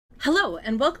Hello,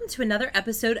 and welcome to another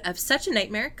episode of Such a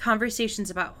Nightmare,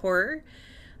 Conversations About Horror.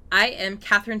 I am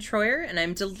Catherine Troyer, and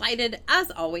I'm delighted,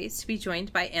 as always, to be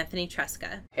joined by Anthony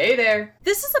Tresca. Hey there!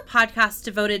 This is a podcast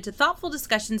devoted to thoughtful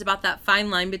discussions about that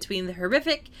fine line between the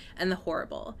horrific and the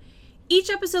horrible. Each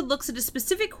episode looks at a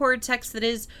specific horror text that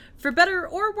is, for better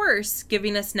or worse,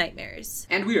 giving us nightmares.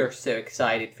 And we are so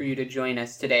excited for you to join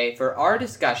us today for our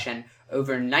discussion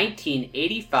over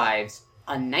 1985's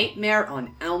A Nightmare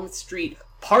on Elm Street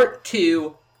Part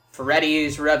 2,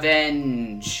 Freddy's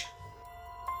Revenge.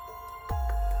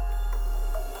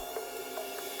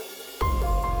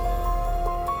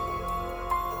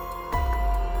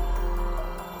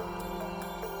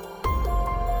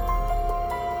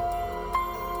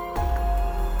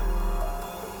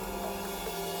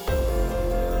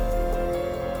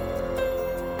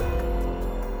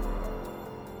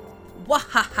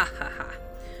 Wahahaha.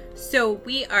 So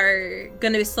we are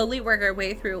going to slowly work our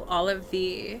way through all of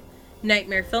the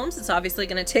Nightmare films. It's obviously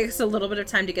going to take us a little bit of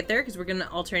time to get there because we're going to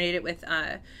alternate it with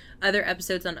other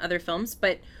episodes on other films.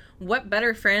 But what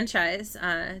better franchise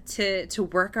to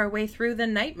work our way through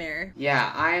than Nightmare? Yeah,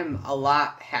 I am a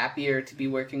lot happier to be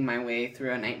working my way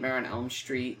through A Nightmare on Elm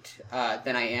Street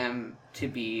than I am to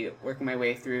be working my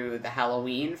way through the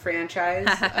Halloween franchise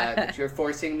that you're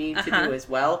forcing me to do as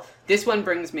well. This one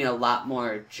brings me a lot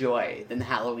more joy than the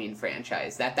Halloween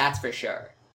franchise, that's for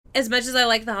sure. As much as I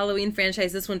like the Halloween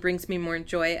franchise, this one brings me more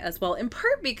joy as well, in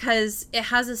part because it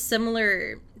has a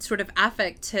similar sort of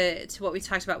affect to what we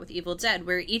talked about with Evil Dead,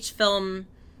 where each film,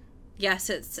 yes,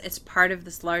 it's part of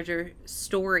this larger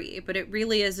story, but it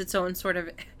really is its own sort of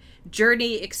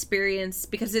journey experience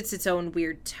because it's its own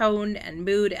weird tone and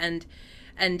mood and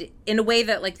in a way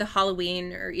that like the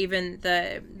Halloween or even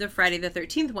the Friday the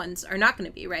 13th ones are not going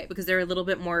to be, right? Because they're a little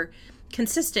bit more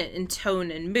consistent in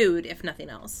tone and mood, if nothing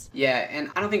else. Yeah,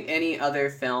 and I don't think any other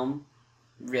film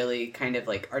really kind of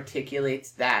like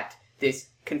articulates this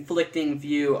conflicting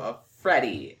view of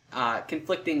Freddy,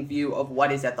 conflicting view of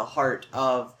what is at the heart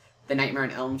of the Nightmare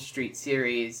on Elm Street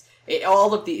series.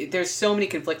 There's so many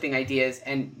conflicting ideas,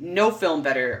 and no film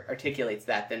better articulates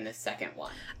that than the second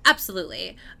one.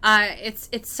 Absolutely. It's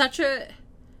such a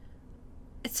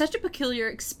peculiar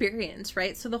experience,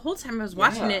 right? So the whole time I was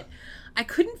watching it, I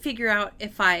couldn't figure out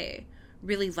if I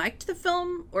really liked the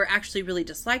film or actually really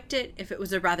disliked it, if it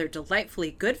was a rather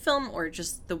delightfully good film or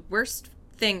just the worst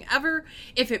thing ever,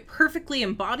 if it perfectly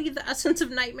embodied the essence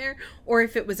of Nightmare or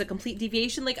if it was a complete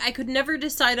deviation. Like, I could never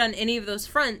decide on any of those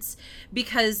fronts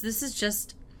because this is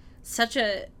just such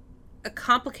a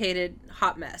complicated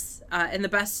hot mess in the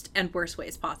best and worst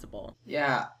ways possible.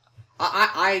 Yeah,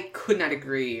 I could not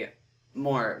agree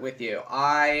more with you.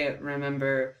 I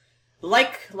remember,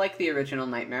 like the original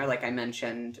Nightmare, like I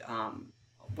mentioned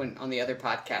when on the other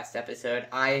podcast episode,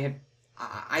 I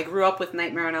grew up with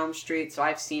Nightmare on Elm Street, so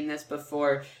I've seen this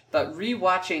before, but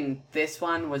rewatching this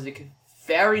one was a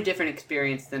very different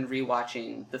experience than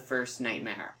rewatching the first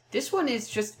Nightmare. This one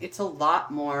is it's a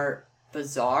lot more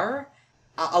bizarre.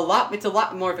 It's a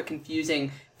lot more of a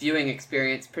confusing viewing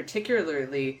experience,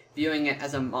 particularly viewing it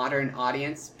as a modern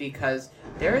audience, because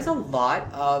there is a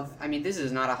lot of, this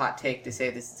is not a hot take to say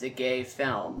this is a gay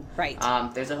film. Right.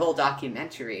 There's a whole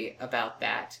documentary about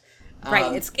that.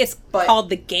 Right, it's called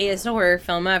the gayest horror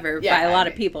film ever by a lot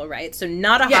of people, right? So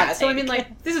not a hot take. Yeah, so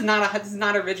this is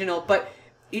not original, but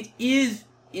it is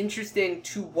interesting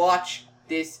to watch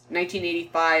this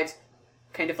 1985's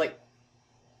kind of like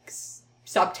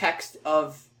subtext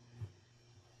of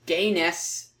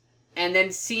gayness and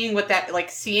then seeing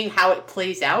seeing how it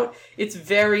plays out. It's a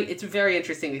very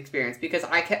interesting experience because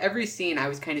every scene I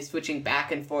was kind of switching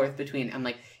back and forth between, I'm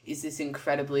like, is this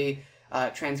incredibly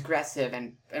transgressive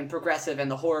and progressive and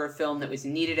the horror film that was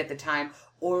needed at the time,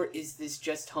 or is this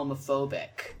just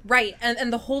homophobic? Right,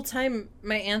 and the whole time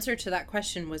my answer to that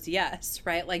question was yes,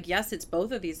 right? Like, yes, it's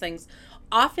both of these things,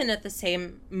 often at the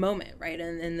same moment, right,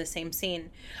 in the same scene.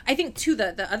 I think, too,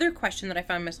 the other question that I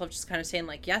found myself just kind of saying,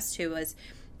 like, yes to was,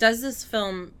 does this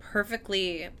film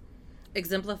perfectly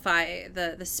exemplify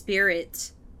the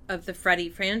spirit of the Freddy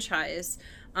franchise,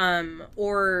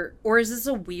 or is this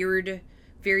a weird,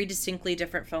 very distinctly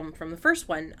different film from the first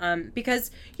one?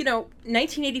 Because,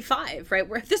 1985, right,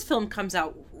 where this film comes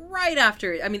out right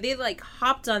after it. They,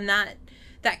 hopped on that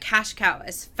cash cow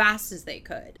as fast as they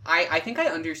could. I think I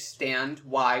understand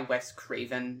why Wes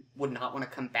Craven would not want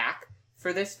to come back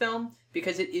for this film,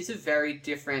 because it is a very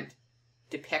different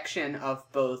depiction of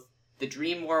both the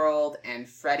dream world and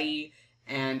Freddy,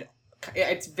 and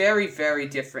it's very, very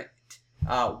different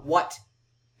what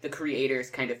the creators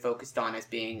kind of focused on as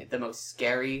being the most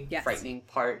scary, frightening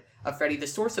part of Freddy. The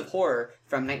source of horror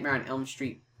from Nightmare on Elm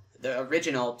Street the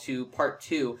original to part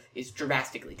 2 is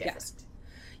drastically different.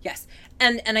 Yes.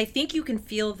 And I think you can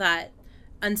feel that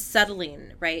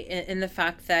unsettling, right? In the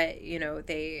fact that, you know,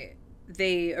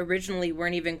 they originally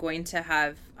weren't even going to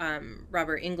have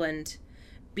Robert Englund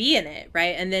be in it,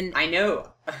 right? And then I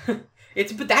know.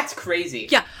 But that's crazy.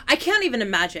 Yeah, I can't even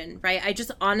imagine, right? I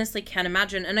just honestly can't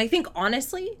imagine. And I think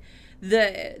honestly,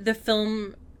 the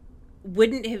film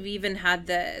wouldn't have even had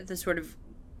the sort of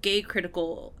gay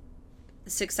critical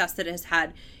success that it has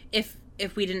had if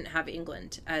we didn't have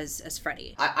Englund as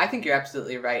Freddy. I think you're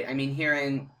absolutely right. I mean,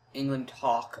 hearing Englund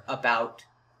talk about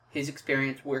his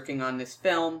experience working on this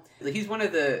film, he's one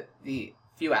of the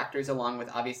few actors, along with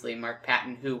obviously Mark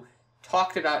Patton, who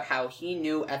talked about how he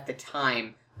knew at the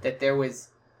time that there was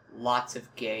lots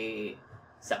of gay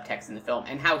subtext in the film,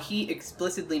 and how he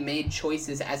explicitly made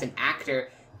choices as an actor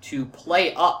to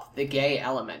play up the gay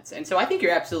elements. And so I think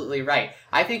you're absolutely right.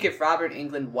 I think if Robert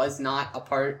Englund was not a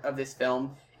part of this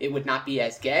film, it would not be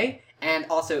as gay, and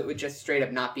also it would just straight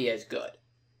up not be as good.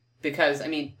 Because, I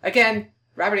mean, again,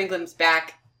 Robert Englund's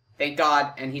back, thank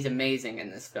God, and he's amazing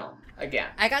in this film, again.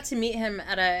 I got to meet him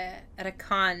at a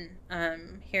con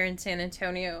here in San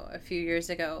Antonio a few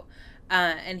years ago,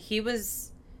 and he was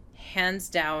hands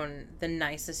down the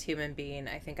nicest human being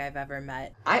I think I've ever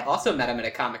met. I also met him at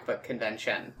a comic book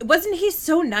convention. Wasn't he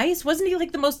so nice? Wasn't he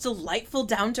like the most delightful,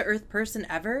 down-to-earth person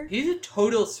ever? He's a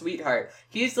total sweetheart.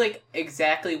 He's like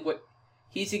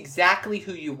he's exactly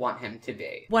who you want him to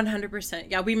be. 100%.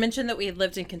 Yeah, we mentioned that we had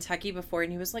lived in Kentucky before,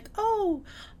 and he was like, oh,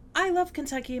 I love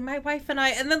Kentucky, my wife and I.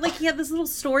 And then like he had this little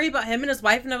story about him and his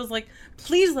wife, and I was like,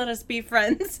 please let us be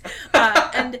friends.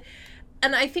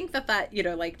 And I think that, you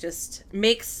know, like, just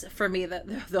makes, for me,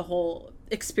 the whole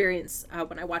experience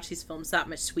when I watch these films that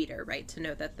much sweeter, right? To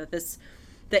know that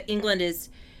Englund is,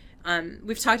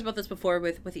 we've talked about this before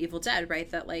with Evil Dead, right?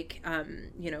 That, like,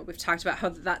 you know, we've talked about how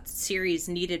that series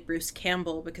needed Bruce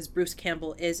Campbell because Bruce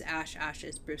Campbell is Ash, Ash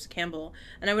is Bruce Campbell.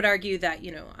 And I would argue that,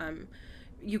 you know,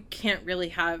 you can't really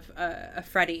have a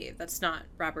Freddy that's not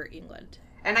Robert Englund.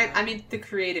 And I mean, the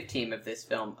creative team of this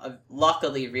film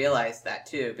luckily realized that,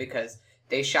 too, because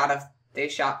they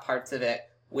shot parts of it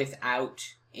without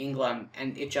Englund,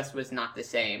 and it just was not the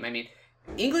same. I mean,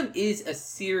 Englund is a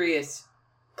serious,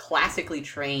 classically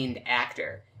trained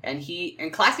actor, and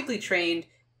classically trained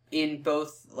in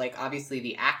both, like, obviously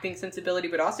the acting sensibility,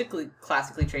 but also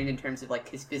classically trained in terms of, like,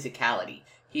 his physicality.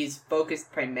 He's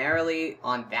focused primarily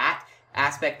on that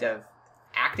aspect of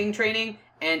acting training,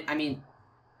 and, I mean,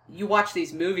 you watch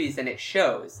these movies and it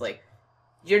shows, like,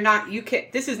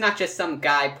 this is not just some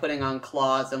guy putting on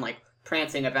claws and, like,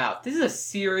 prancing about. This is a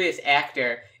serious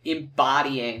actor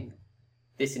embodying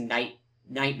this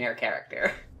nightmare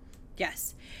character.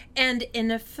 Yes. And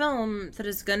in a film that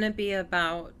is going to be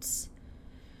about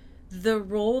the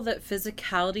role that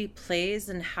physicality plays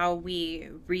and how we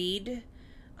read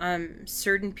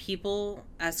certain people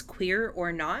as queer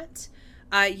or not,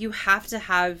 you have to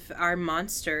have our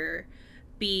monster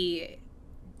be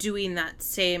doing that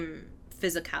same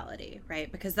physicality,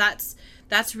 right? Because that's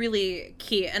really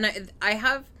key. And I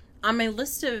have on my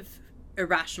list of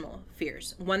irrational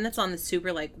fears, one that's on the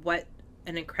super, like, what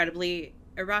an incredibly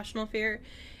irrational fear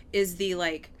is the,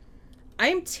 like, I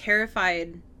am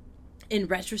terrified in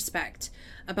retrospect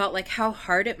about, like, how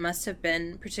hard it must have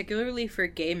been, particularly for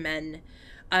gay men,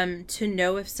 to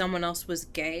know if someone else was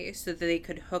gay so that they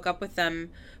could hook up with them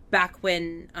back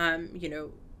when, you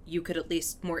know, you could at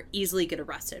least more easily get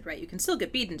arrested, right? You can still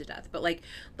get beaten to death, but like,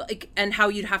 and how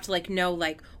you'd have to, like, know,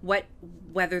 like,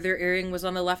 whether their earring was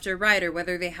on the left or right, or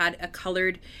whether they had a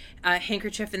colored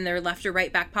handkerchief in their left or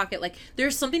right back pocket. Like,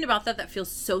 there's something about that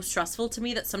feels so stressful to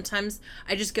me that sometimes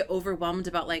I just get overwhelmed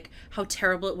about, like, how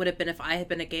terrible it would have been if I had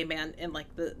been a gay man in,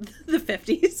 like, the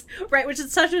 50s, right? Which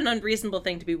is such an unreasonable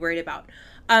thing to be worried about.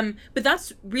 But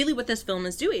that's really what this film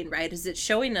is doing, right? Is it's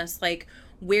showing us, like,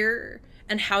 where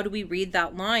and how do we read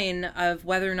that line of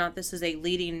whether or not this is a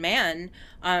leading man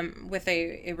with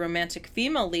a romantic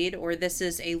female lead, or this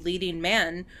is a leading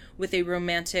man with a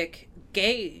romantic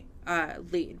gay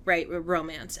lead, right?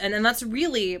 Romance. And that's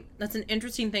an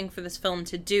interesting thing for this film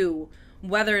to do,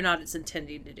 whether or not it's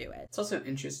intending to do it. It's also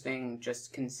interesting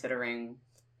just considering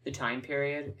the time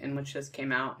period in which this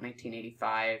came out,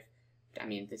 1985. I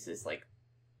mean, this is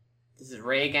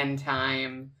Reagan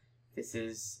time. This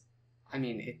is, I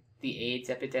mean, the AIDS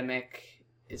epidemic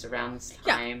is around this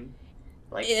time.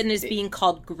 Yeah. Like, and is being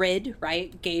called GRID,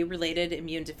 right? Gay-related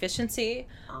immune deficiency.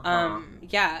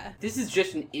 Yeah. This is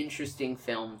just an interesting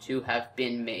film to have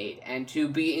been made and to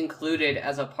be included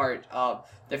as a part of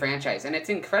the franchise. And it's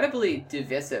incredibly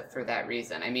divisive for that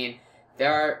reason. I mean,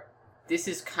 this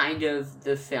is kind of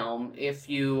the film, if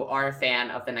you are a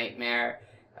fan of the Nightmare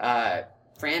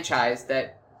franchise,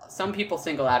 that some people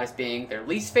single out as being their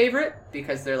least favorite,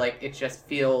 because they're like, it just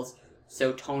feels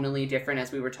so tonally different,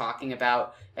 as we were talking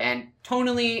about, and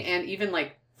tonally, and even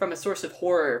like from a source of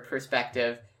horror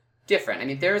perspective, different. I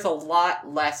mean, there's a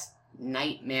lot less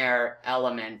nightmare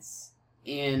elements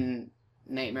in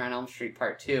Nightmare on Elm Street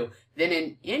Part 2 than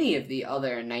in any of the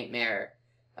other Nightmare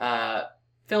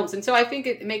films. And so I think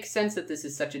it makes sense that this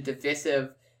is such a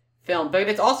divisive film, but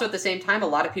it's also at the same time a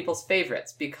lot of people's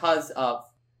favorites because of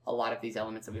a lot of these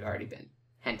elements that we've already been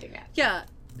hinting at. Yeah.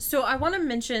 So I want to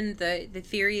mention the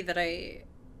theory that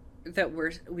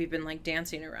we've been like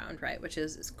dancing around, right? Which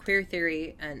is queer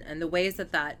theory and the ways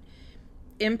that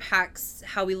impacts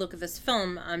how we look at this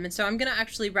film. And so I'm going to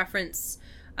actually reference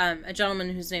a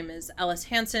gentleman whose name is Ellis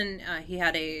Hansen. He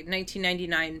had a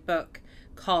 1999 book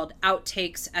called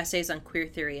Outtakes: Essays on Queer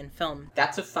Theory in Film.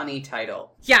 That's a funny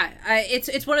title. Yeah,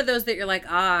 it's one of those that you're like,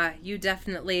 you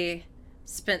definitely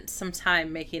spent some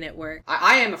time making it work.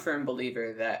 I am a firm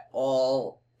believer that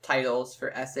all titles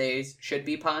for essays should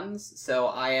be puns, so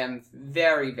I am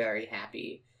very, very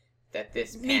happy that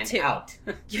this panned out.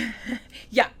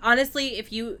 Yeah, honestly,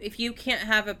 if you can't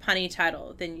have a punny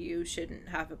title, then you shouldn't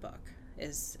have a book.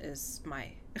 Is my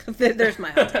there's my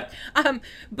hot take.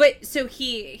 But so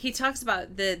he talks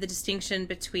about the distinction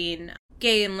between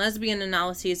gay and lesbian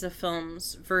analyses of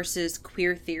films versus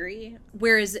queer theory.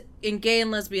 Whereas in gay and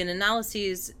lesbian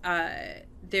analyses,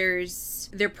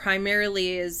 there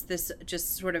primarily is this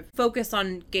just sort of focus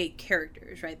on gay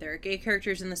characters, right? There are gay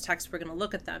characters in this text, we're going to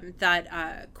look at them.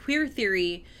 That queer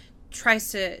theory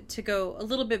tries to go a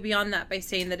little bit beyond that by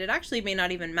saying that it actually may not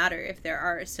even matter if there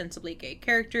are ostensibly gay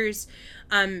characters.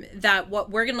 That what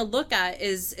we're going to look at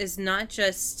is not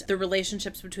just the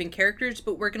relationships between characters,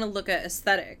 but we're going to look at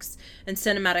aesthetics and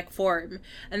cinematic form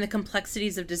and the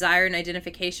complexities of desire and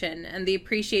identification and the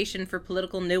appreciation for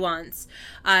political nuance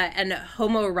and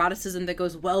homoeroticism that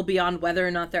goes well beyond whether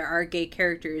or not there are gay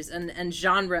characters, and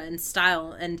genre and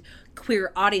style and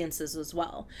queer audiences as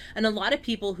well. And a lot of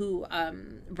people who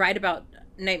write about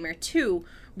Nightmare 2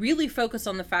 really focus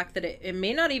on the fact that it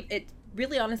may not even, it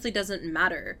really honestly doesn't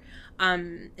matter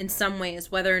in some ways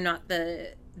whether or not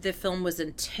the film was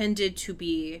intended to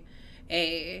be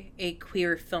a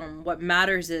queer film. What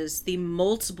matters is the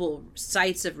multiple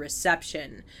sites of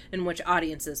reception in which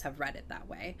audiences have read it that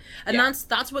way. And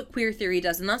that's what queer theory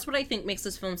does, and that's what I think makes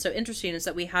this film so interesting, is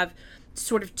that we have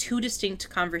sort of two distinct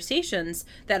conversations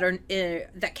that are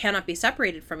that cannot be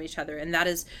separated from each other, and that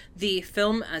is the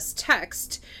film as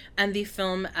text and the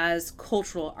film as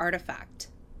cultural artifact.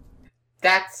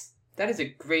 That is a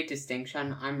great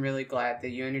distinction. I'm really glad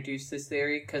that you introduced this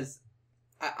theory, because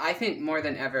I think more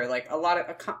than ever, like a lot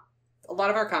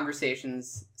of our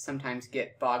conversations sometimes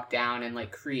get bogged down in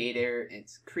like creator's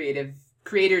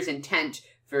intent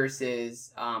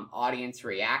versus audience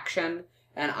reaction,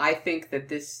 and I think that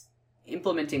this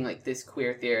implementing like this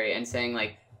queer theory and saying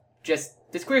like just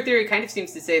this queer theory kind of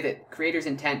seems to say that creator's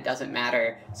intent doesn't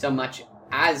matter so much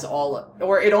as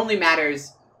or it only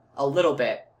matters a little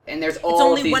bit, and there's all it's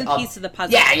only these one piece of the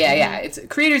puzzle. Yeah. It's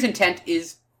creator's intent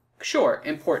is sure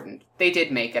important. They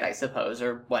did make it, I suppose,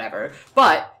 or whatever.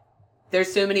 But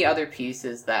there's so many other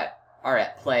pieces that are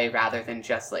at play rather than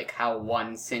just like how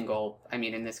one single, I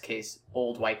mean, in this case,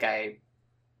 old white guy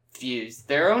views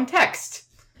their own text.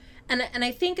 And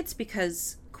I think it's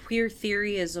because queer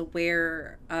theory is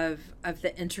aware of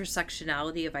the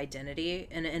intersectionality of identity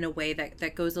in a way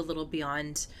that goes a little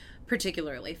beyond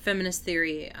particularly feminist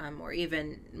theory or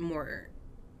even more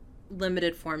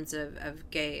limited forms of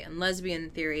gay and lesbian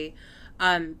theory,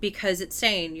 because it's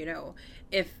saying, you know,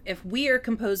 if we are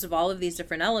composed of all of these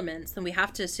different elements, then we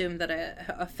have to assume that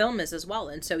a film is as well.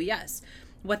 And so, yes,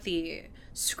 what the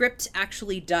script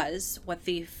actually does, what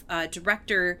the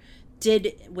director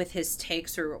did with his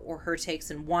takes or her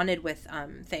takes and wanted with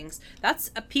things,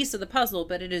 that's a piece of the puzzle,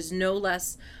 but it is no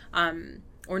less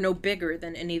or no bigger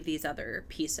than any of these other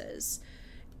pieces.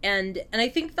 And I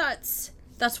think that's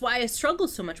why I struggle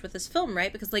so much with this film,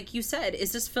 right? Because like you said,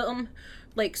 is this film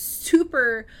like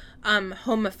super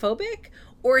homophobic,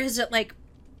 or is it like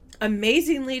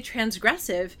amazingly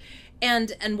transgressive?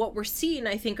 And what we're seeing,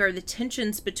 I think, are the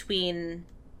tensions between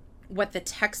what the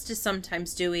text is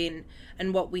sometimes doing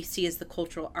and what we see as the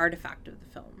cultural artifact of the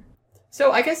film.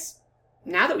 So I guess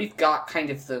now that we've got kind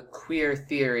of the queer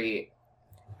theory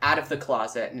out of the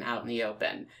closet and out in the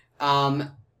open,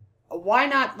 why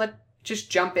not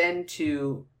just jump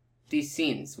into these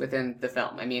scenes within the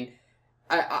film? I mean,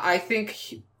 I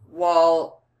think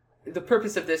while the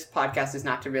purpose of this podcast is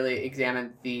not to really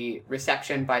examine the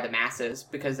reception by the masses,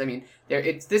 because I mean,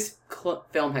 this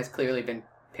film has clearly been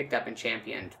picked up and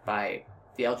championed by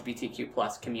the LGBTQ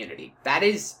plus community. That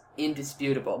is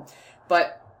indisputable.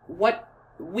 But what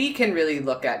we can really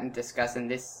look at and discuss in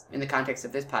the context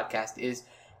of this podcast is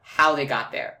how they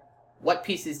got there. What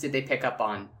pieces did they pick up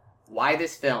on? Why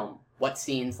this film? What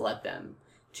scenes led them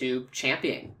to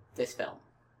championing this film?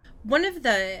 One of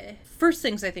the first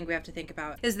things I think we have to think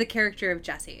about is the character of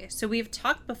Jessie. So we've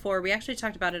talked before, we actually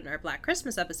talked about it in our Black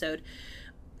Christmas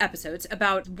episodes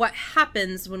about what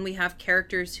happens when we have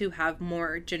characters who have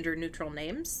more gender neutral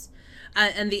names.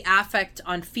 And the affect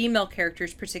on female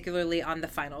characters, particularly on the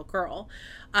final girl.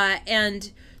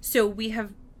 And so we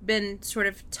have been sort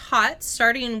of taught,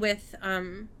 starting with,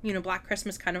 Black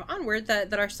Christmas kind of onward,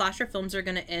 that our slasher films are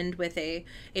going to end with a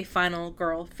final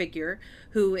girl figure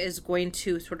who is going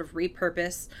to sort of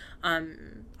repurpose,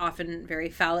 often very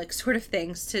phallic sort of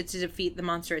things to defeat the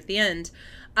monster at the end.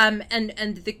 And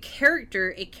a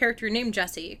character named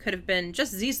Jessie, could have been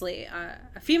just as easily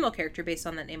a female character based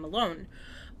on that name alone.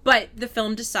 But the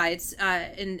film decides,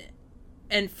 and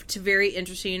to very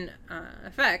interesting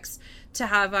effects, to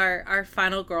have our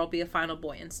final girl be a final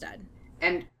boy instead.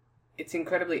 And it's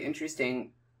incredibly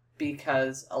interesting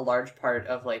because a large part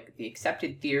of like the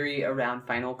accepted theory around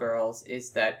final girls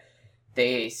is that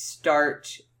they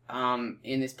start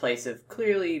in this place of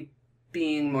clearly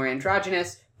being more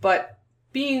androgynous, but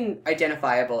being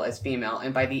identifiable as female.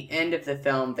 And by the end of the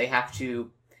film, they have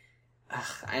to...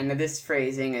 I know this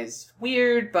phrasing is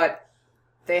weird, but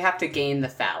they have to gain the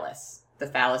phallus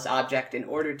object, in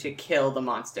order to kill the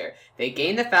monster. They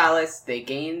gain the phallus, they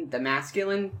gain the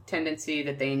masculine tendency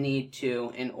that they need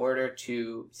to in order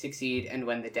to succeed and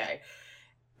win the day.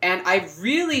 And I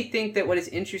really think that what is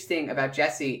interesting about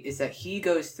Jessie is that he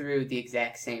goes through the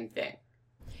exact same thing.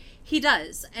 He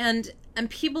does, and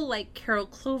people like Carol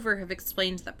Clover have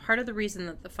explained that part of the reason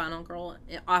that the final girl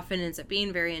often ends up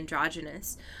being very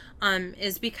androgynous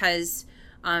is because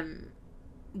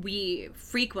we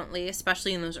frequently,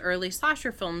 especially in those early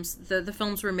slasher films, the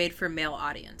films were made for male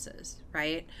audiences,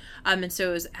 right? And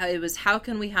so it was how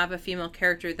can we have a female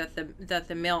character that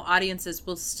the male audiences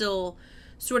will still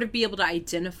sort of be able to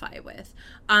identify with.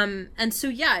 And so,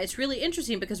 yeah, it's really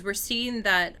interesting because we're seeing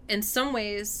that in some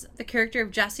ways the character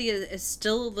of Jessie is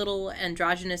still a little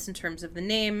androgynous in terms of the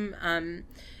name,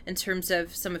 in terms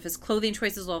of some of his clothing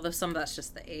choices, although some of that's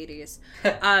just the 80s.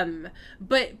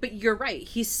 But you're right.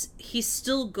 He's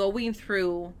still going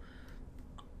through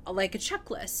like a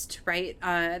checklist, right?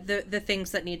 The things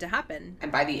that need to happen.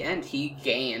 And by the end, he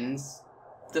gains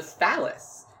the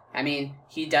phallus. I mean,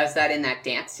 he does that in that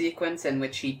dance sequence in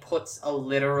which he puts a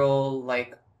literal,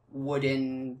 like,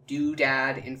 wooden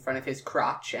doodad in front of his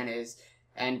crotch,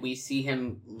 and we see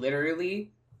him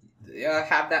literally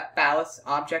have that phallus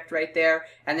object right there.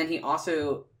 And then he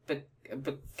also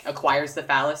acquires the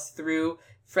phallus through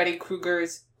Freddy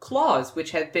Krueger's claws,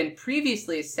 which had been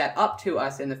previously set up to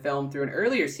us in the film through an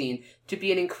earlier scene to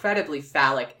be an incredibly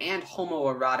phallic and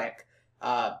homoerotic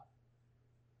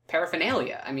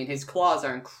paraphernalia. I mean, his claws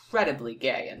are incredibly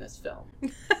gay in this film.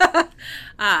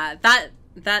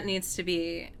 That needs to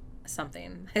be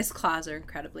something. His claws are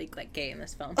incredibly gay in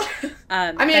this film.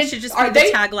 I mean, that should just be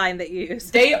the tagline that you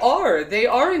use. They are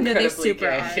incredibly no, they super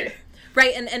gay. Are.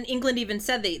 Right, and England even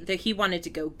said that he wanted to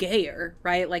go gayer,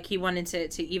 right? Like he wanted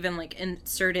to even like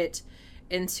insert it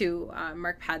into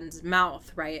Mark Patton's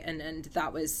mouth, right? And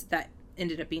that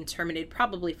ended up being terminated,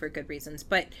 probably for good reasons.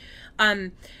 But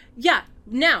yeah,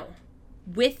 now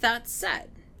with that said,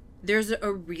 there's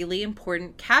a really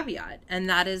important caveat, and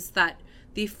that is that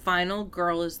the final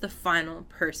girl is the final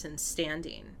person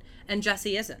standing, and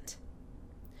Jessie isn't.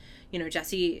 You know,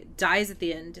 Jessie dies at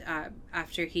the end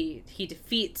after he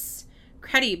defeats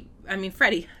Freddy. I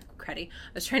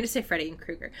was trying to say Freddy and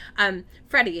Krueger.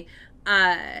 Freddy,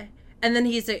 and then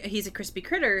he's a crispy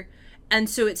critter, and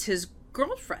so it's his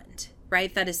girlfriend,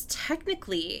 right? That is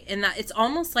technically in that it's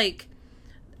almost like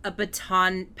a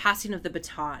passing of the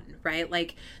baton, right?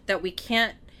 Like that we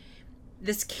can't.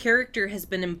 This character has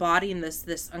been embodying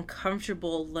this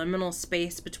uncomfortable liminal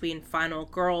space between final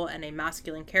girl and a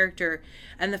masculine character,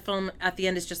 and the film at the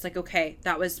end is just like, okay,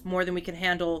 that was more than we can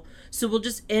handle, so we'll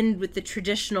just end with the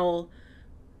traditional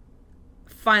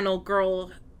final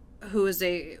girl who is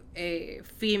a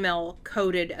female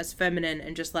coded as feminine,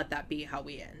 and just let that be how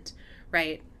we end,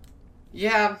 right?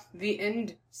 Yeah, the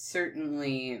end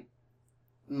certainly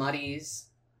muddies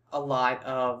a lot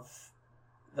of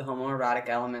the homoerotic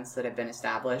elements that have been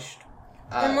established.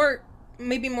 Or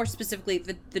maybe more specifically,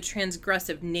 the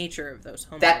transgressive nature of those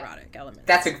homoerotic elements.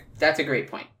 That's a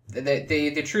great point.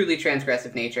 the truly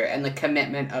transgressive nature and the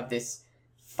commitment of this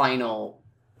final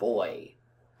boy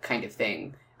kind of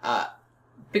thing.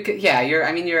 Because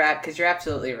you're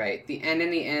absolutely right.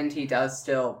 In the end,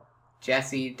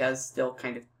 Jesse does still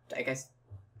kind of, I guess,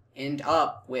 end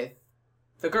up with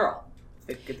the girl.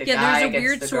 The guy there's a gets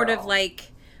weird the sort girl. of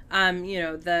like,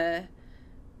 the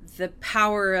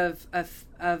power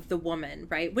of the woman,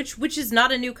 right? Which is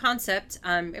not a new concept.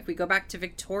 If we go back to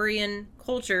Victorian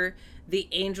culture, the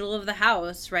angel of the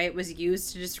house, right, was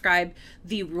used to describe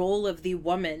the role of the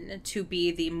woman to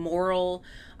be the moral,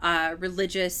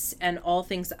 religious, and all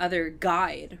things other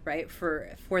guide, right,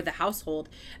 for the household.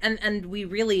 And we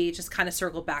really just kind of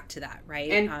circle back to that,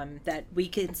 right? And, that we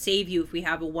can save you if we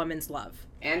have a woman's love.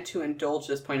 And to indulge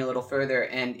this point a little further,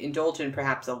 and indulge in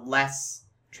perhaps a less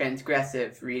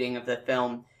transgressive reading of the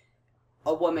film,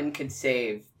 a woman could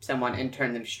save someone and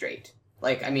turn them straight.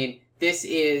 Like, I mean,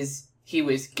 he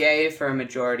was gay for a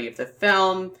majority of the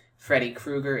film. Freddy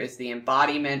Krueger is the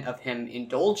embodiment of him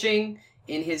indulging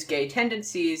in his gay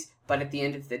tendencies, but at the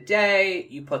end of the day,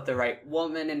 you put the right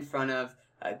woman in front of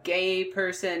a gay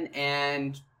person,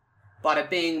 and bada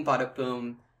bing, bada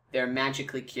boom, they're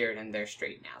magically cured and they're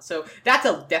straight now. So that's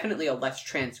definitely a less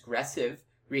transgressive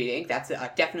reading. That's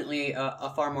definitely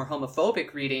a far more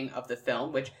homophobic reading of the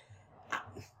film, which,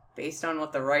 based on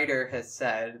what the writer has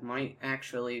said, might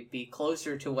actually be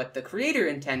closer to what the creator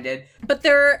intended. But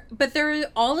there are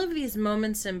all of these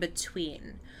moments in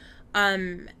between.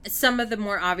 Some of the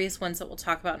more obvious ones that we'll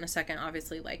talk about in a second,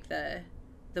 obviously, like the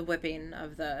whipping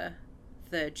of the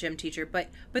gym teacher. But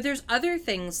there's other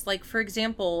things, like, for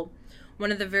example, one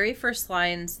of the very first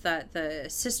lines that the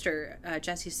sister,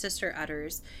 Jesse's sister,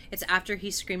 utters, it's after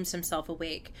he screams himself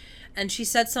awake. And she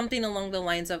said something along the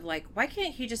lines of, like, why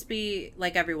can't he just be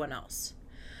like everyone else?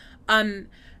 And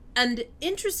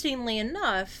interestingly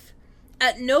enough,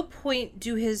 at no point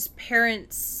do his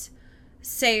parents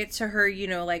say to her,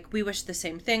 like, we wish the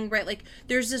same thing, right? Like,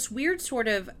 there's this weird sort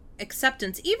of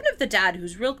acceptance, even of the dad,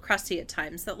 who's real crusty at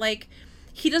times, that, like,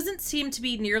 he doesn't seem to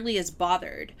be nearly as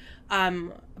bothered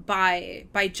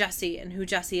by Jesse and who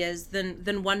Jesse is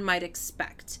than one might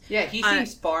expect. Yeah, he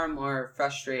seems far more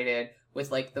frustrated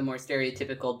with, like, the more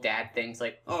stereotypical dad things,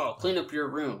 like, oh, clean up your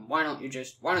room. Why don't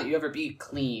you ever be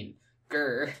clean?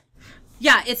 Grr.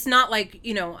 Yeah, it's not like,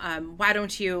 why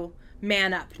don't you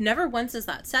man up? Never once is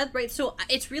that said, right? So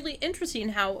it's really interesting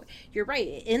how, you're right,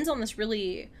 it ends on this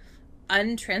really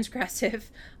untransgressive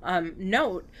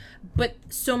note, but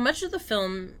so much of the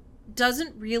film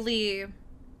doesn't really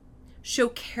show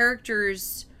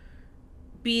characters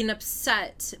being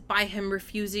upset by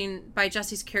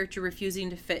Jesse's character refusing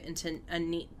to fit into a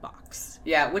neat box.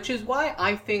 Yeah, which is why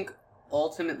I think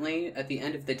ultimately, at the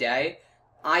end of the day,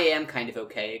 I am kind of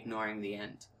okay ignoring the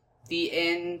end. The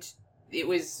end, it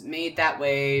was made that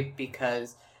way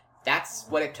because that's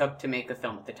what it took to make a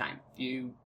film at the time.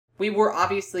 We were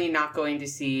obviously not going to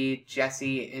see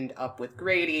Jesse end up with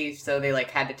Grady, so they,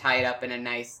 like, had to tie it up in a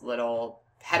nice little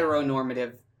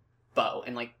heteronormative bow,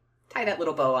 and, like, tie that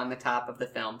little bow on the top of the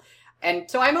film.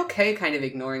 And so I'm okay kind of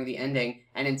ignoring the ending,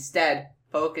 and instead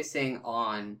focusing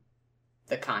on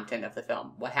the content of the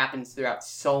film, what happens throughout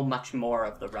so much more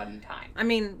of the runtime. I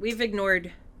mean, we've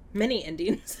ignored many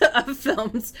endings of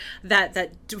films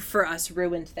that for us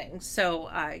ruined things. So,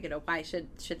 why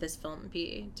should this film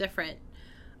be different?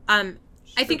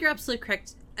 I think you're absolutely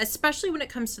correct, especially when it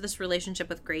comes to this relationship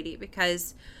with Grady,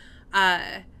 because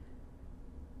by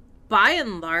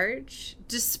and large,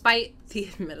 despite the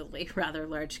admittedly rather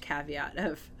large caveat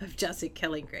of Jesse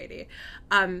killing Grady,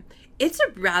 it's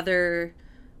a rather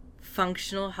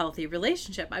functional, healthy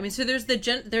relationship. I mean, so there's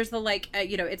the like,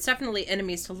 it's definitely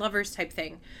enemies to lovers type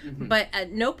thing, mm-hmm. But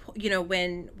at no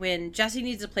point, when Jesse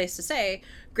needs a place to stay,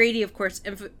 Grady, of course,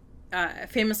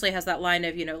 famously has that line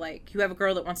of, like, you have a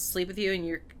girl that wants to sleep with you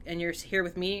and you're here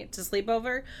with me to sleep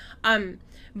over.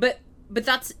 But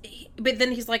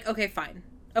then he's like, okay, fine.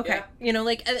 Okay. Yeah.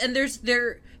 And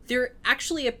they're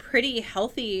actually a pretty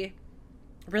healthy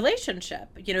relationship.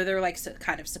 They're like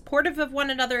kind of supportive of one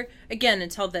another, again,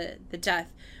 until the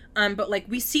death. But like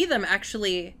we see them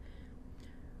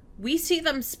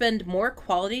spend more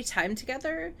quality time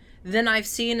together than I've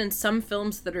seen in some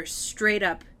films that are straight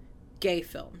up gay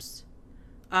films,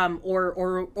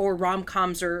 or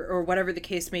rom-coms or whatever the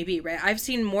case may be, right? I've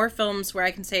seen more films where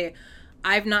I can say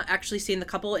I've not actually seen the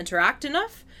couple interact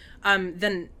enough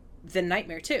than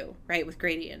Nightmare 2, right, with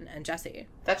Grady and Jesse.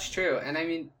 That's true, and I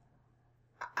mean,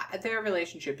 their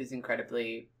relationship is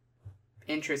incredibly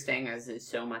interesting, as is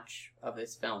so much of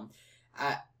this film,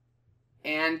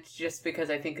 and just because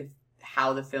I think of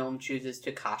how the film chooses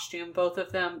to costume both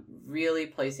of them, really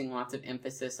placing lots of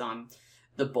emphasis on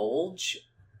the bulge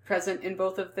present in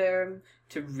both of them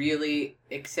to really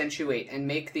accentuate and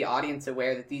make the audience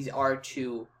aware that these are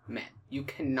two men. You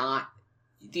cannot...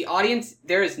 The audience,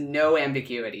 there is no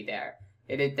ambiguity there.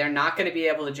 They're not going to be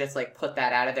able to just, like, put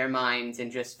that out of their minds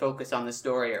and just focus on the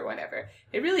story or whatever.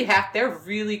 They're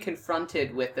really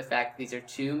confronted with the fact that these are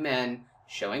two men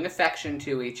showing affection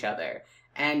to each other.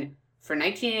 And for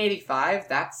 1985,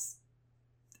 that's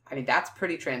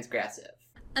pretty transgressive.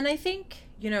 And I think,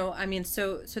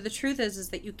 so the truth is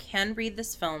that you can read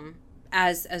this film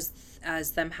as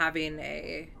them having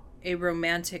a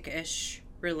romantic-ish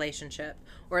relationship,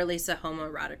 or at least a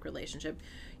homoerotic relationship.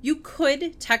 You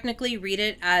could technically read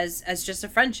it as just a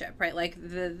friendship, right? Like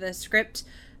the script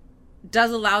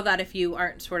does allow that if you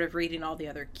aren't sort of reading all the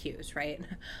other cues, right?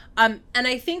 And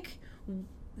I think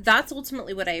that's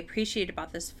ultimately what I appreciate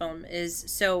about this film is,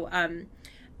 so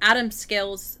Adam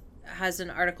Scales has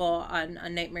an article on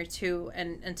Nightmare 2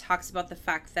 and talks about the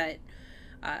fact that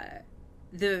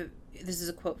this is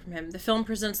a quote from him: "The film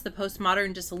presents the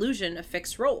postmodern disillusion of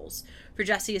fixed roles, for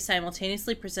Jesse is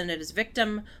simultaneously presented as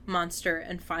victim, monster,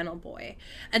 and final boy."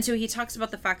 And so he talks about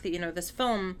the fact that, this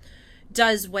film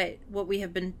does what we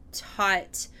have been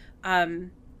taught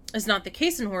is not the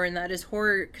case in horror, and that is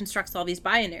horror constructs all these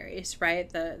binaries, right?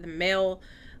 The male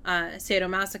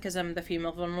sadomasochism, the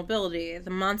female vulnerability,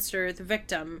 the monster, the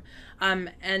victim,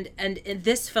 and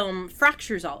this film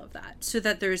fractures all of that so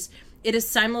that it is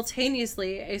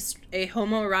simultaneously a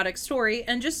homoerotic story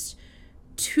and just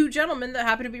two gentlemen that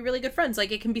happen to be really good friends.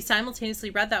 Like, it can be simultaneously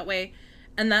read that way,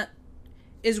 and that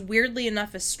is weirdly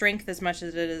enough a strength as much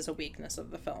as it is a weakness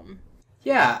of the film.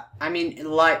 Yeah, I mean,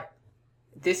 like,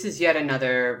 this is yet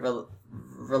another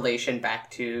relation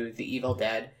back to the Evil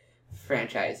Dead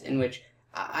franchise, in which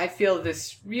I feel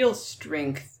this real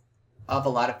strength of a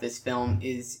lot of this film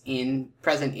is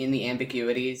present in the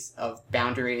ambiguities of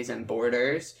boundaries and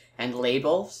borders and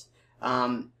labels.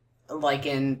 Like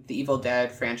in the Evil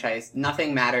Dead franchise,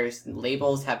 nothing matters.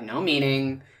 Labels have no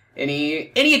meaning.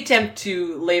 Any attempt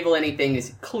to label anything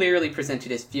is clearly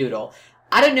presented as futile.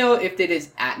 I don't know if it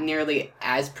is nearly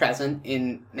as present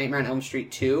in Nightmare on Elm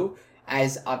Street 2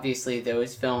 as obviously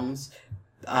those films,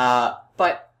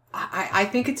 but I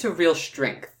think it's a real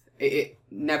strength,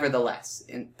 nevertheless,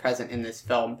 present in this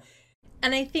film.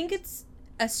 And I think it's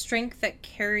a strength that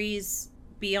carries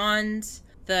beyond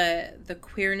the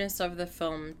queerness of the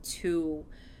film to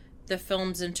the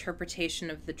film's interpretation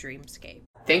of the dreamscape.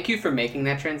 Thank you for making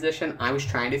that transition. I was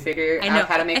trying to figure out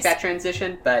how to make that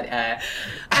transition, but...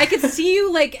 I could see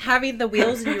you, like, having the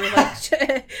wheels, and you were like...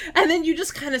 and then you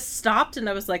just kind of stopped, and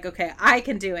I was like, okay, I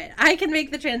can do it. I can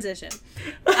make the transition.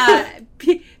 But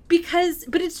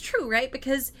it's true, right?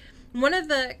 Because one of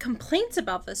the complaints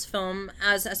about this film,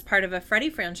 as part of a Freddy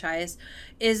franchise,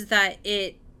 is that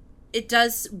it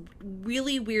does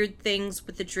really weird things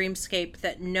with the dreamscape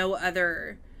that no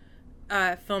other...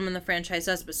 film in the franchise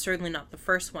does, but certainly not the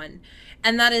first one.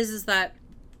 And that is that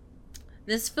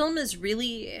this film is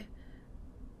really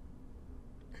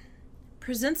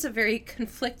presents a very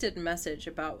conflicted message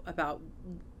about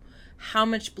how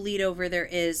much bleed over there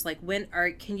is. Like,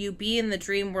 can you be in the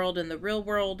dream world and the real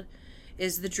world?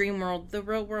 Is the dream world the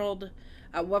real world?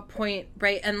 At what point,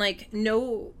 right? And like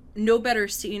no better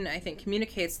scene, I think,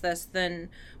 communicates this than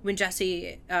when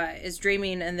Jesse is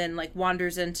dreaming and then like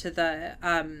wanders into the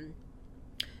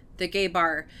gay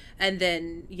bar, and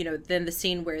then then the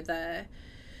scene where the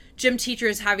gym teacher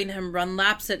is having him run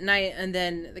laps at night, and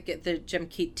then the gym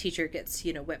teacher gets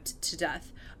whipped to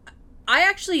death. I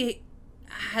actually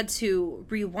had to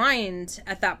rewind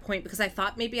at that point because I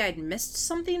thought maybe I'd missed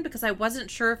something, because I wasn't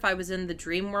sure if I was in the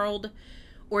dream world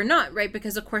or not, right?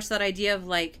 Because of course that idea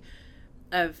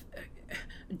of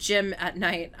gym at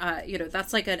night,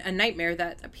 that's like a nightmare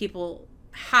that people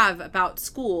have about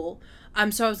school.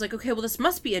 So I was like, okay, well, this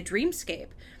must be a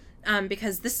dreamscape,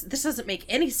 because this doesn't make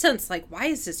any sense. Like, why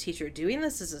is this teacher doing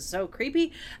this? This is so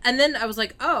creepy. And then I was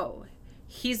like, oh,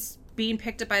 he's being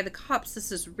picked up by the cops.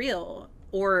 This is real,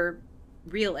 or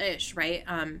real-ish, right?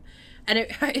 And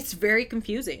it's very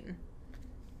confusing.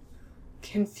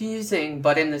 Confusing,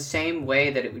 but in the same way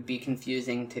that it would be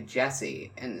confusing to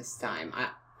Jesse in this time.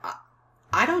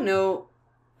 I don't know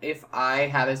if I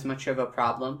have as much of a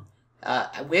problem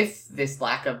with this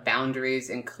lack of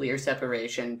boundaries and clear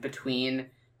separation between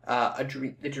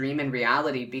the dream and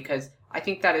reality, because I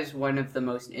think that is one of the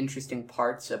most interesting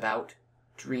parts about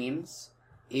dreams,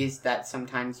 is that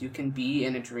sometimes you can be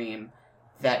in a dream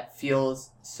that feels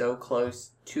so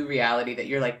close to reality that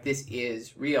you're like, this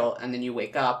is real, and then you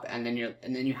wake up, and then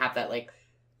you have that like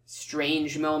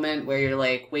strange moment where you're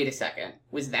like, wait a second,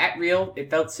 was that real? It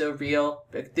felt so real,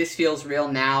 but this feels real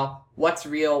now. what's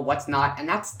real, what's not. And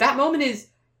that moment is,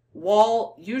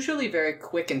 while usually very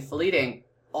quick and fleeting,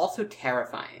 also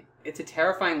terrifying. It's a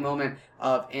terrifying moment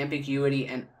of ambiguity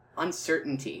and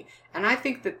uncertainty. And I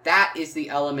think that is the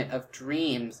element of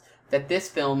dreams that this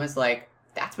film is like,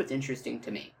 that's what's interesting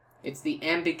to me. It's the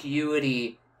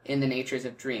ambiguity in the natures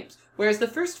of dreams. Whereas the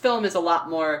first film is a lot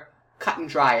more cut and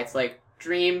dry. It's like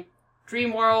dream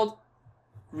world,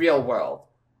 real world.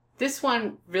 This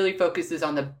one really focuses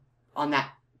on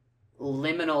that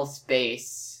liminal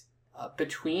space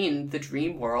between the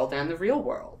dream world and the real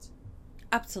world.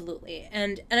 Absolutely.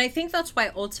 And I think that's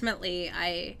why ultimately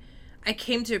I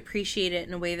came to appreciate it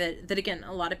in a way that again,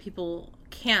 a lot of people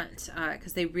can't,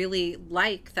 because they really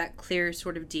like that clear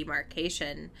sort of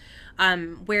demarcation,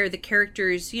 where the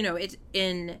characters, it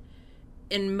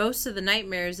in most of the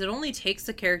nightmares, it only takes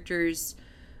the characters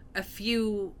a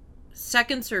few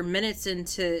seconds or minutes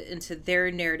into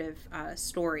their narrative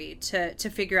story to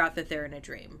figure out that they're in a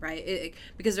dream, right?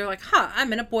 Because they're like,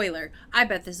 I'm in a boiler, I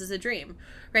bet this is a dream,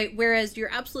 right? Whereas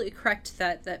you're absolutely correct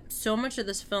that so much of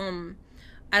this film,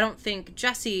 I don't think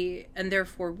Jesse, and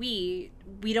therefore we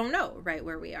don't know, right,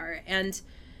 where we are. And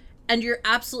you're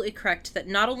absolutely correct that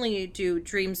not only do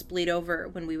dreams bleed over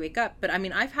when we wake up, but I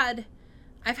mean, I've had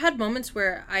moments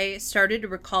where I started to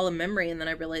recall a memory and then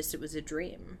I realized it was a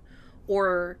dream.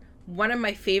 Or one of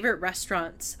my favorite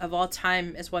restaurants of all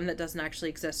time is one that doesn't actually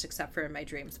exist except for in my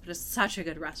dreams, but it's such a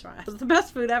good restaurant. It's the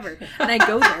best food ever. And I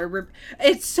go there.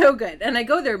 It's so good. And I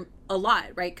go there a lot,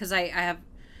 right? Because I have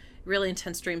really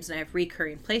intense dreams and I have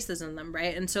recurring places in them,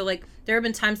 right? And so like there have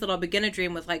been times that I'll begin a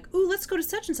dream with like, ooh, let's go to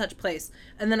such and such place,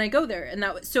 and then I go there, and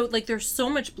so like there's so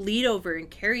much bleed over and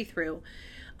carry through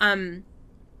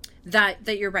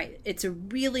that you're right. It's a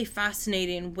really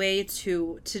fascinating way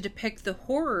to depict the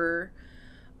horror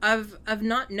of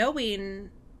not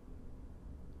knowing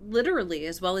literally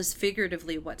as well as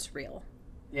figuratively what's real.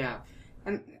 Yeah.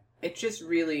 And it just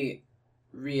really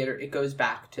it goes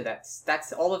back to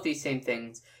that's all of these same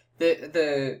things.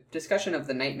 The discussion of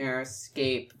the nightmare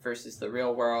escape versus the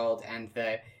real world, and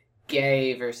the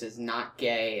gay versus not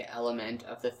gay element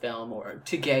of the film, or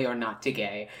to gay or not to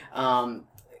gay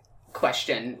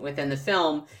question within the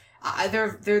film,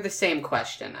 they're the same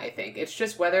question, I think. It's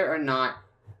just whether or not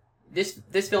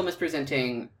this film is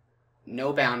presenting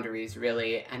no boundaries,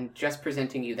 really, and just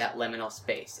presenting you that liminal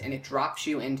space. And it drops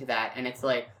you into that, and it's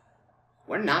like,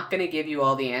 we're not going to give you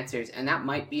all the answers, and that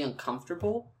might be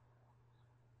uncomfortable,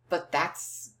 but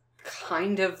that's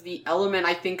kind of the element,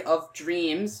 I think, of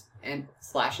dreams and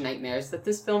 / nightmares that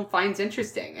this film finds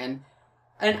interesting. And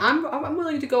I'm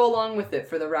willing to go along with it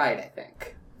for the ride, I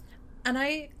think. And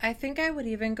I think I would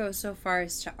even go so far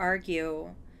as to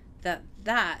argue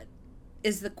that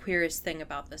is the queerest thing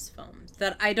about this film.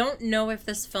 That I don't know if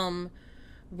this film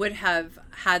would have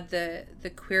had the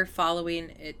queer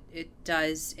following it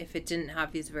does if it didn't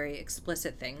have these very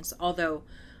explicit things. Although,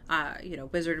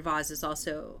 Wizard of Oz is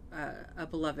also a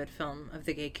beloved film of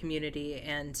the gay community,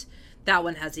 and that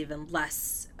one has even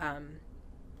less,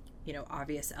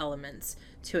 obvious elements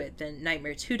to it than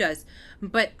Nightmare 2 does.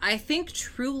 But I think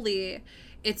truly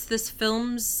it's this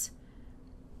film's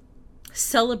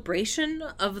celebration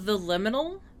of the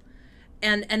liminal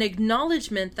and an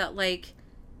acknowledgement that like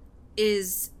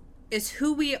is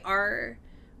who we are.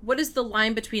 What is the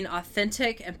line between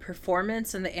authentic and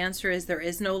performance? And the answer is there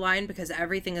is no line, because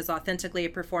everything is authentically a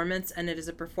performance, and it is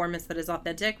a performance that is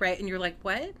authentic, right? And you're like,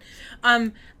 what?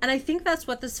 And I think that's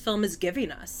what this film is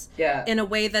giving us. Yeah. In a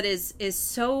way that is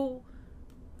so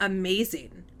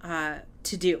amazing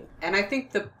to do. And I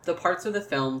think the parts of the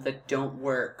film that don't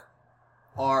work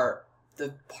are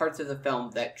the parts of the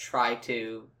film that try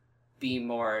to be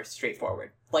more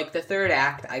straightforward. Like the third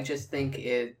act, I just think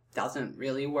it doesn't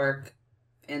really work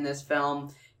in this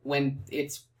film. When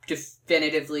it's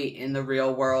definitively in the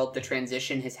real world, the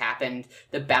transition has happened,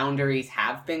 the boundaries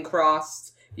have been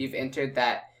crossed, you've entered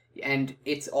that, and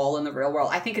it's all in the real world.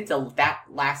 I think it's that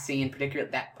last scene,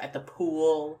 particularly that at the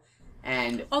pool,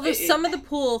 and although some of the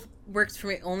pool works for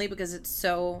me only because it's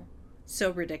so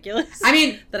ridiculous. I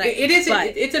mean,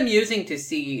 it's amusing to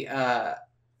see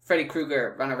Freddy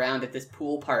Krueger run around at this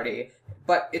pool party,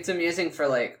 but it's amusing for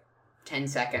like 10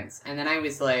 seconds, and then I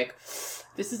was like,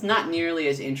 this is not nearly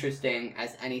as interesting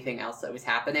as anything else that was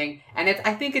happening. And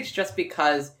I think it's just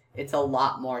because it's a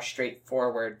lot more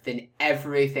straightforward than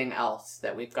everything else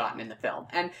that we've gotten in the film.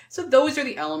 And so those are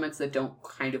the elements that don't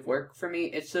kind of work for me.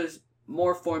 It's those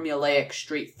more formulaic,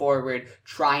 straightforward,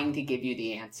 trying to give you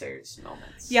the answers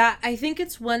moments. Yeah, I think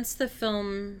it's once the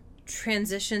film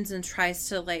transitions and tries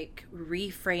to like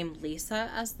reframe Lisa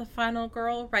as the final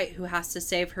girl, right, who has to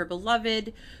save her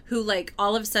beloved, who like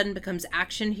all of a sudden becomes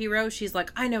action hero. She's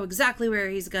like, I know exactly where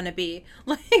he's gonna be.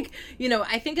 Like, you know,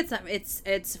 I think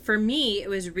it's for me, it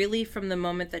was really from the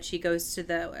moment that she goes to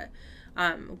the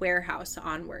warehouse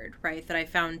onward, right, that I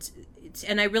found,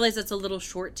 and I realize that's a little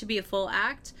short to be a full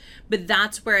act, but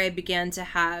that's where I began to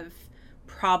have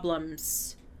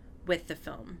problems with the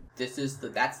film.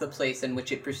 That's the place in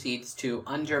which it proceeds to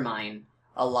undermine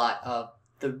a lot of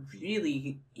the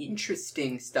really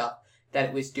interesting stuff that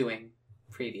it was doing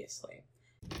previously.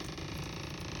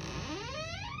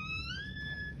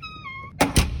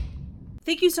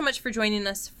 Thank you so much for joining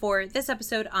us for this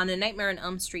episode on A Nightmare on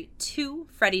Elm Street 2,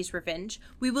 Freddy's Revenge.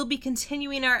 We will be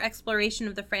continuing our exploration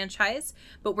of the franchise,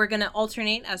 but we're going to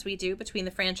alternate, as we do, between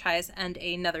the franchise and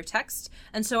another text.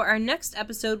 And so our next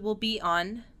episode will be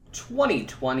on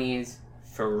 2020's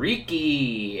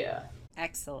Freaky.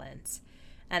 Excellent.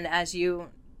 And as you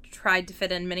tried to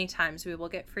fit in many times, we will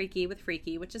get freaky with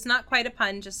freaky, which is not quite a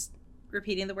pun, just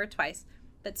repeating the word twice,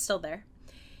 but still there.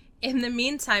 In the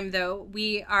meantime, though,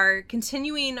 we are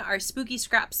continuing our Spooky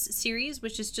Scraps series,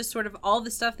 which is just sort of all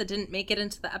the stuff that didn't make it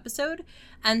into the episode.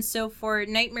 And so for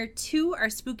Nightmare 2, our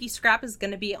Spooky Scrap is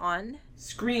going to be on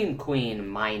Scream Queen,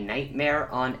 My Nightmare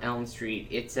on Elm Street.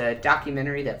 It's a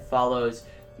documentary that follows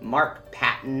Mark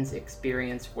Patton's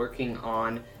experience working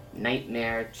on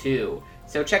Nightmare 2.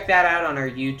 So check that out on our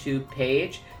YouTube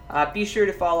page. Be sure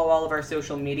to follow all of our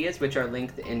social medias, which are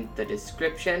linked in the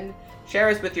description. Share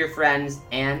us with your friends,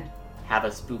 and have a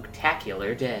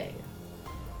spooktacular day.